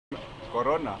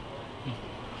Corona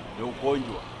ni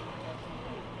ugonjwa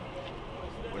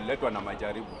uliletwa na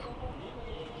majaribu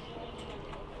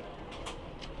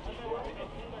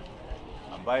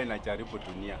ambayo inajaribu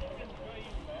dunia.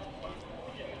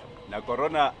 Na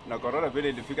corona vile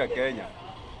ilifika Kenya,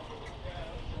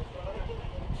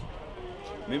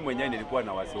 mimi mwenyewe nilikuwa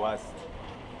na wasiwasi,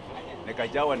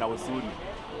 nikajawa na huzuni,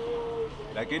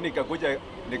 lakini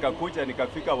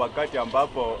nikafika wakati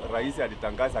ambapo rais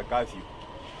alitangaza curfew.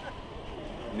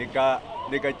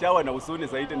 Nikajawa na huzuni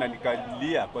zaidi na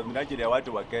nikalia kwa minajili ya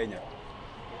watu wa Kenya.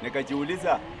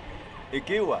 Nikajiuliza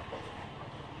ikiwa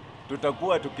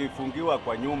tutakuwa tukifungiwa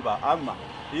kwa nyumba ama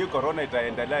hii corona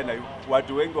itaendelea na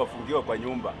watu wengi wafungiwa kwa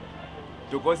nyumba,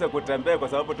 tukose kutembea kwa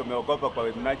sababu tumeogopa kwa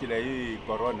minajili ya hii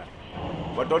corona,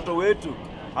 watoto wetu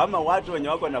ama watu wenye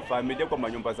wako na familia kwa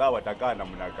manyumba zao watakaa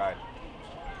namna gani?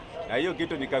 Na hiyo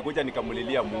kitu nikakuja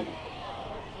nikamulilia Mungu.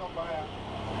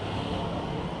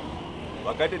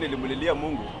 Wakati nilimulilia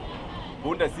Mungu,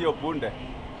 punde sio punde,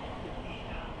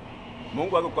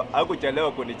 Mungu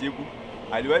hakuchelewa kunijibu.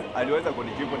 Aliweza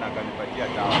kunijibu na akanipatia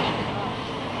dawa.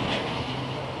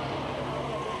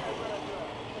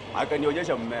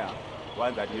 Akanionyesha mmea.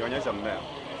 Kwanza alinionyesha mmea.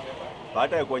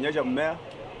 Baada ya kuonyesha mmea,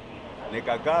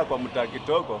 nikakaa kwa muda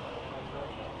kidogo,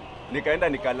 nikaenda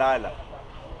nikalala.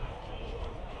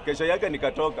 Kesho yake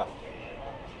nikatoka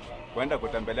kwenda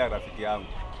kutembelea rafiki yangu.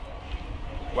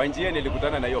 Kwa njia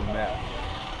nilikutana na hiyo mmea.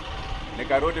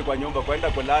 Nikarudi kwa nyumba kwenda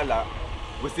kulala.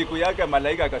 Usiku yake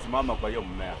malaika akasimama kwa hiyo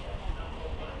mmea.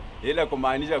 Ile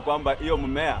kumaanisha kwamba hiyo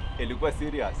mmea ilikuwa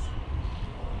serious.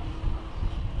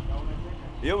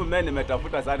 Hiyo mmea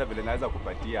nimetafuta sana vile naweza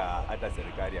kupatia hata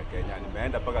serikali ya Kenya.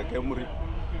 Nimeenda paka Kemuri,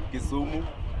 Kisumu.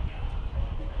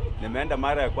 Nimeenda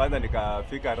mara ya kwanza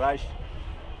nikafika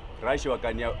Rush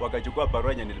wakachukua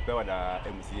barua yenye nilipewa na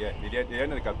MCA.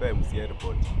 Nilienda nikapewa MCA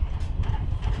report.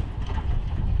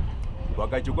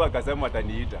 Wakachukua akasema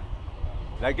wataniita.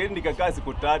 Lakini nikakaa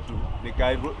siku 3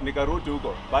 nikarudi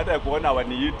huko. Baada ya kuona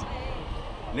waniiti,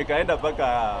 nikaenda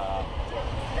paka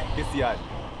Kisiani.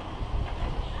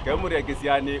 Kemuri ya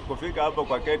Kisiani, kufika hapo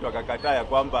kwa Ketu akakataa ya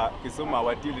kwamba Kisumu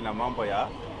hawatili na mambo ya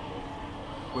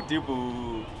kutibu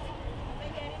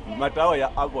matawa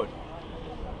ya Avon.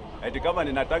 Eti kama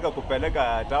ninataka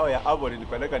kupeleka tawa ya Avon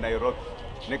nipeleka Nairobi.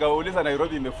 Nikauliza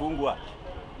Nairobi imefungwa,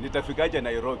 nitafikaje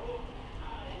Nairobi?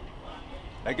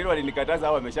 Lakini walinikataza,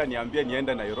 hao wameshaniambia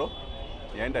niende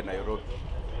Nairobi.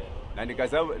 Na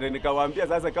nikawaambia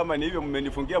sasa kama ni hivyo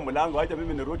mmenifungia mlango, acha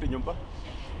mimi nirudi nyumba.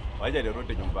 Wacha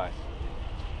nirudi nyumbani.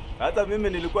 Hata mimi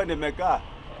nilikuwa nimekaa.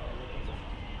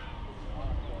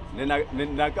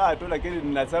 Ninakaa tu, lakini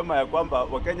ninasema ya kwamba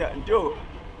Wakenya ndio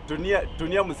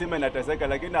dunia mzima inateseka,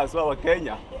 lakini haswa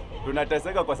Wakenya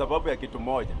tunateseka kwa sababu ya kitu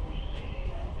moja.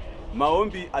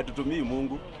 Maombi hatutumii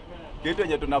Mungu. Kitu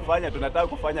yenye tunafanya, tunataka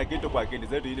kufanya kitu kwa akili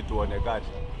zetu ili tuonekane.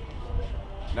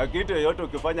 Na kitu yoyote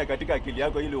ukifanya katika akili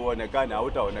yako ili uonekane,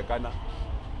 hautaonekana.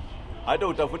 Hata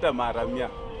utafuta maharamia.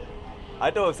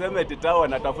 Hata useme titao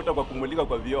wanatafuta kwa kumulika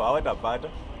kwa vioo, hawatapata.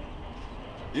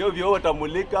 Hiyo vioo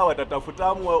watamulika,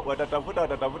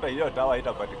 watatafuta, hiyo tawa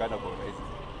haitapatikana kwa urahisi.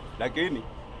 Lakini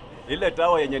ile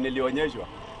tawa yenye nilionyeshwa,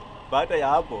 baada ya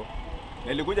hapo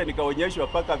nilikuja nikaonyeshwa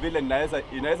paka vile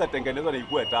inaweza tengenezwa na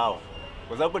ikuwe tawa.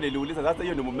 Kwa sababu niliuliza sasa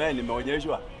hiyo ni mmea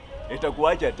nimeonyeshwa,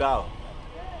 itakuaje tawa?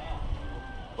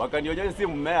 Wakanionyesha si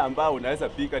mmea ambao unaweza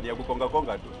pika, ni ya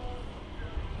kukonga tu.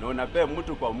 Na unapea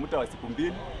mtu kwa muda wa siku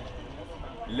 2.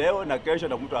 Leo na kesho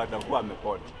na mtu atakuwa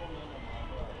amepona.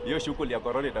 Hiyo shughuli ya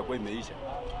corona itakuwa imeisha.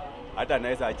 Hata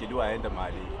anaweza achiliwa aende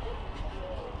mahali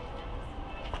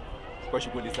kwa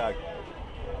shughuli zake.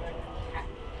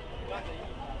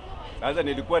 Sasa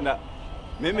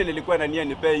mimi nilikuwa na nia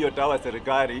nipe hiyo tawa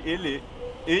serikali ili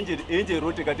inji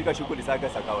ruti katika shughuli zake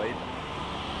za kawaida.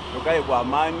 Tukae kwa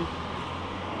amani,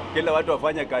 kila watu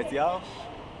wafanye kazi yao,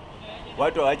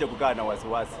 watu waache kukaa na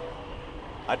wasiwasi.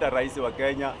 Hata rais wa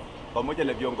Kenya pamoja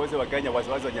na viongozi wa Kenya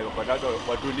wasiwasi wenye wanazo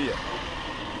watulie,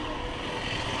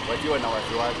 wasiwe na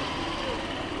wasiwasi.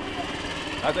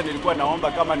 Sasa nilikuwa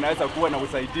naomba kama naweza kuwa na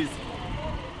usaidizi,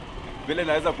 vile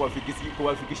naweza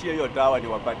kuwafikishia hiyo dawa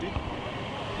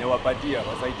niwapatie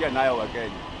wasaidia nayo wa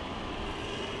Kenya.